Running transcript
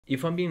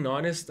If I'm being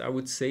honest, I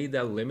would say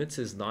that limits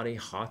is not a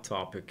hot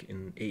topic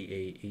in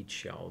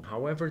AAHL.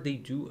 However, they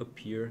do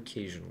appear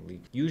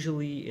occasionally,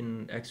 usually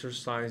in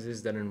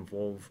exercises that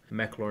involve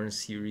Maclaurin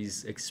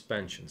series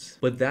expansions.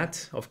 But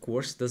that, of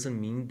course,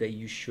 doesn't mean that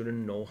you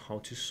shouldn't know how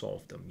to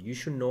solve them. You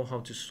should know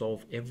how to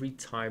solve every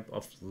type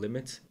of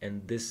limit,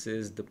 and this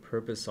is the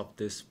purpose of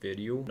this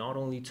video. Not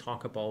only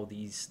talk about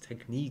these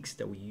techniques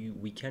that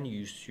we can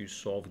use to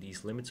solve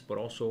these limits, but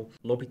also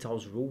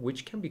L'Hopital's rule,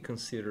 which can be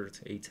considered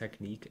a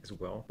technique as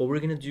well. But we're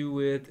going to do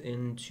it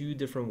in two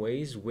different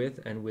ways,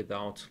 with and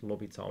without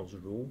L'Hopital's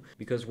rule,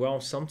 because,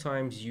 well,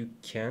 sometimes you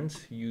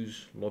can't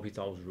use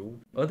L'Hopital's rule.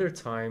 Other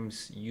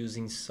times,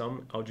 using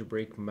some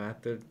algebraic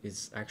method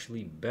is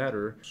actually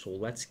better. So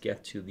let's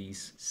get to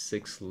these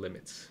 6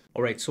 limits.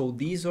 All right, so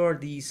these are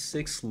the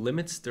 6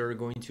 limits that are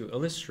going to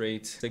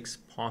illustrate 6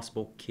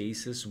 possible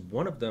cases.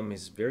 One of them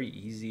is very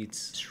easy,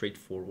 it's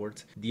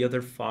straightforward. The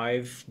other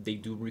 5, they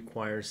do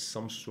require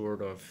some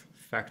sort of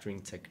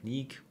factoring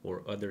technique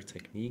or other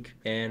technique.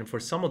 And for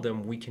some of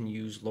them, we can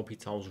use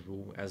L'Hopital's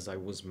rule, as I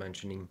was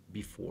mentioning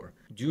before.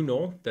 Do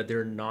know that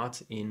they're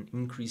not in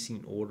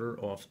increasing order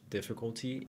of difficulty.